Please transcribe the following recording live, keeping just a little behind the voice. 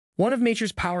One of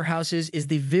nature's powerhouses is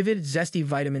the vivid, zesty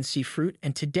vitamin C fruit,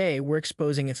 and today we're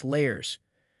exposing its layers.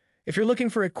 If you're looking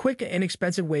for a quick and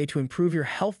inexpensive way to improve your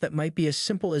health that might be as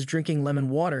simple as drinking lemon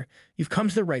water, you've come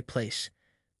to the right place.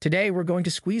 Today, we're going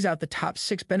to squeeze out the top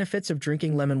 6 benefits of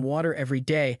drinking lemon water every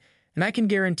day, and I can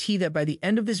guarantee that by the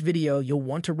end of this video, you'll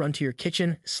want to run to your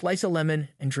kitchen, slice a lemon,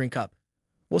 and drink up.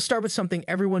 We'll start with something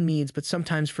everyone needs but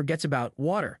sometimes forgets about: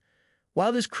 water.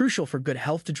 While it is crucial for good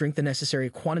health to drink the necessary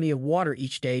quantity of water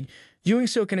each day, doing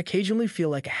so can occasionally feel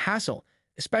like a hassle,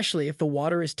 especially if the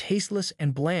water is tasteless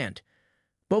and bland.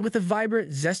 But with the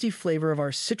vibrant, zesty flavor of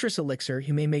our citrus elixir,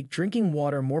 you may make drinking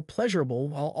water more pleasurable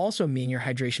while also meeting your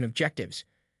hydration objectives.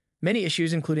 Many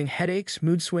issues, including headaches,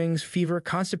 mood swings, fever,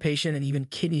 constipation, and even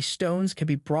kidney stones, can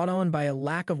be brought on by a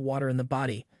lack of water in the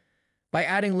body. By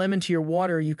adding lemon to your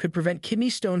water, you could prevent kidney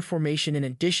stone formation in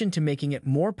addition to making it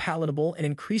more palatable and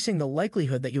increasing the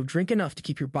likelihood that you'll drink enough to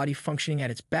keep your body functioning at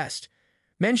its best.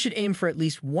 Men should aim for at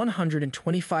least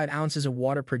 125 ounces of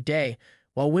water per day,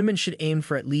 while women should aim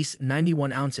for at least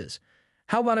 91 ounces.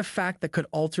 How about a fact that could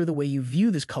alter the way you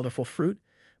view this colorful fruit?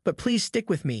 But please stick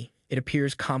with me, it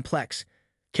appears complex.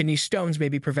 Kidney stones may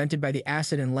be prevented by the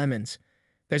acid in lemons.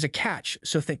 There's a catch,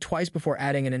 so think twice before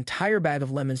adding an entire bag of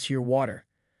lemons to your water.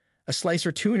 A slice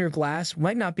or two in your glass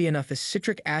might not be enough, as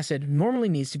citric acid normally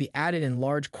needs to be added in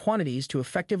large quantities to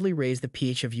effectively raise the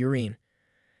pH of urine.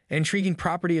 An intriguing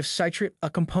property of citrate, a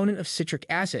component of citric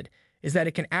acid, is that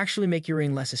it can actually make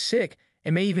urine less acidic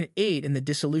and may even aid in the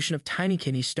dissolution of tiny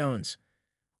kidney stones.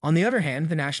 On the other hand,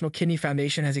 the National Kidney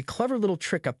Foundation has a clever little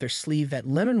trick up their sleeve that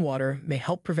lemon water may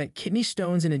help prevent kidney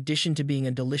stones in addition to being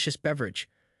a delicious beverage.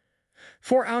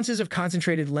 4 ounces of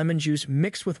concentrated lemon juice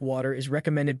mixed with water is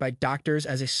recommended by doctors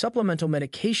as a supplemental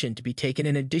medication to be taken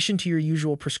in addition to your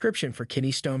usual prescription for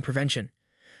kidney stone prevention.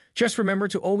 Just remember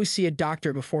to always see a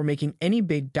doctor before making any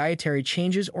big dietary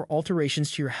changes or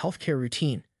alterations to your healthcare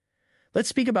routine. Let's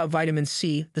speak about vitamin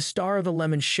C, the star of the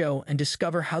lemon show, and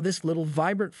discover how this little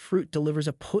vibrant fruit delivers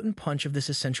a potent punch of this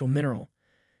essential mineral.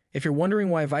 If you're wondering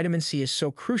why vitamin C is so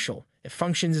crucial, it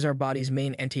functions as our body's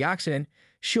main antioxidant,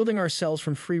 shielding our cells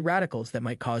from free radicals that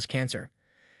might cause cancer.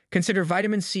 Consider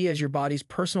vitamin C as your body's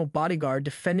personal bodyguard,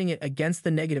 defending it against the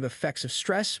negative effects of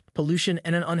stress, pollution,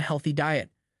 and an unhealthy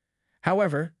diet.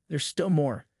 However, there's still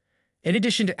more. In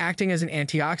addition to acting as an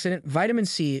antioxidant, vitamin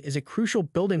C is a crucial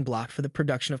building block for the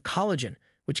production of collagen,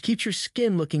 which keeps your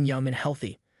skin looking young and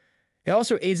healthy. It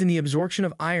also aids in the absorption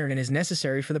of iron and is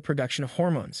necessary for the production of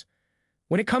hormones.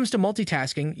 When it comes to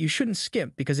multitasking, you shouldn't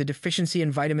skimp, because a deficiency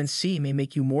in vitamin C may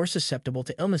make you more susceptible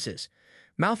to illnesses.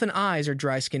 Mouth and eyes or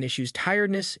dry skin issues,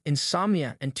 tiredness,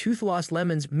 insomnia, and tooth loss.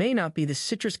 Lemons may not be the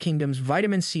citrus kingdom's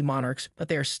vitamin C monarchs, but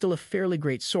they are still a fairly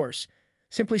great source.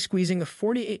 Simply squeezing a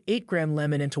 48-gram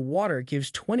lemon into water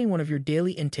gives 21 of your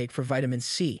daily intake for vitamin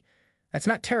C. That's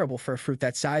not terrible for a fruit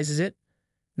that size, is it?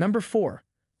 Number 4.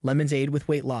 Lemons aid with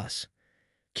weight loss.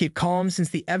 Keep calm, since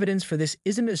the evidence for this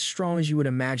isn't as strong as you would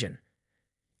imagine.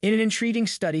 In an intriguing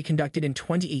study conducted in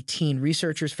 2018,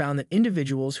 researchers found that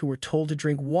individuals who were told to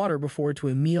drink water before a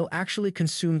meal actually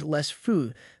consumed less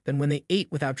food than when they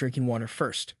ate without drinking water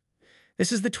first.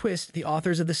 This is the twist. The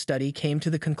authors of the study came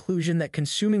to the conclusion that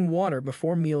consuming water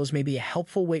before meals may be a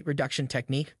helpful weight reduction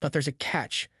technique, but there's a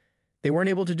catch. They weren't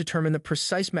able to determine the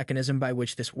precise mechanism by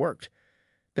which this worked.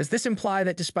 Does this imply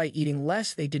that despite eating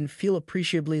less, they didn't feel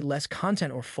appreciably less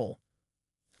content or full?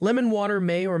 Lemon water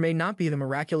may or may not be the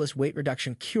miraculous weight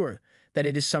reduction cure that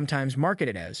it is sometimes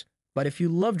marketed as, but if you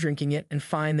love drinking it and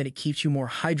find that it keeps you more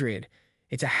hydrated,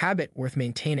 it's a habit worth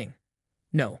maintaining.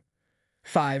 No.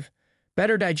 5.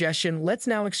 Better digestion. Let's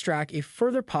now extract a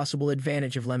further possible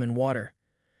advantage of lemon water.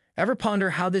 Ever ponder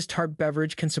how this tart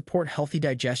beverage can support healthy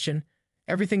digestion?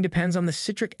 Everything depends on the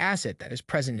citric acid that is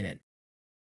present in it.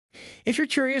 If you're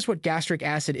curious what gastric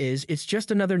acid is, it's just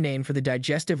another name for the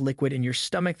digestive liquid in your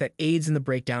stomach that aids in the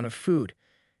breakdown of food.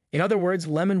 In other words,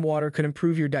 lemon water could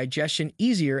improve your digestion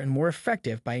easier and more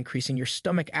effective by increasing your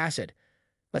stomach acid.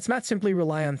 Let's not simply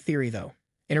rely on theory, though.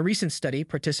 In a recent study,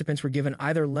 participants were given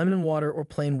either lemon water or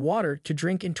plain water to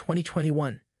drink in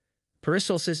 2021.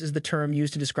 Peristalsis is the term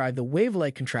used to describe the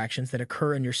wave-like contractions that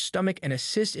occur in your stomach and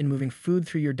assist in moving food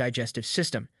through your digestive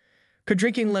system. Could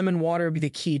drinking lemon water be the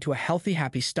key to a healthy,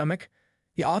 happy stomach?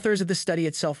 The authors of the study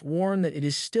itself warn that it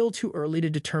is still too early to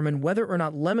determine whether or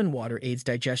not lemon water aids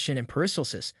digestion and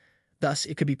peristalsis. Thus,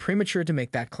 it could be premature to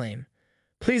make that claim.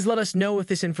 Please let us know if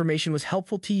this information was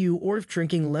helpful to you or if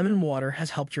drinking lemon water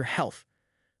has helped your health.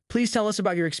 Please tell us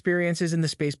about your experiences in the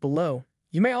space below.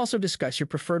 You may also discuss your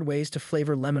preferred ways to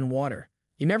flavor lemon water.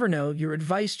 You never know, your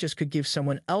advice just could give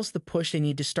someone else the push they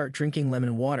need to start drinking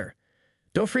lemon water.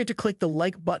 Don't forget to click the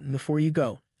like button before you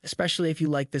go, especially if you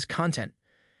like this content.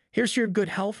 Here's to your good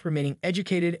health, remaining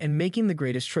educated, and making the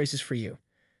greatest choices for you.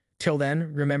 Till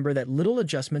then, remember that little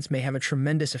adjustments may have a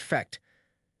tremendous effect.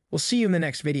 We'll see you in the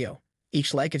next video.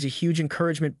 Each like is a huge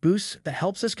encouragement boost that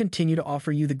helps us continue to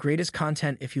offer you the greatest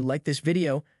content. If you like this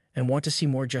video and want to see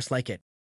more just like it,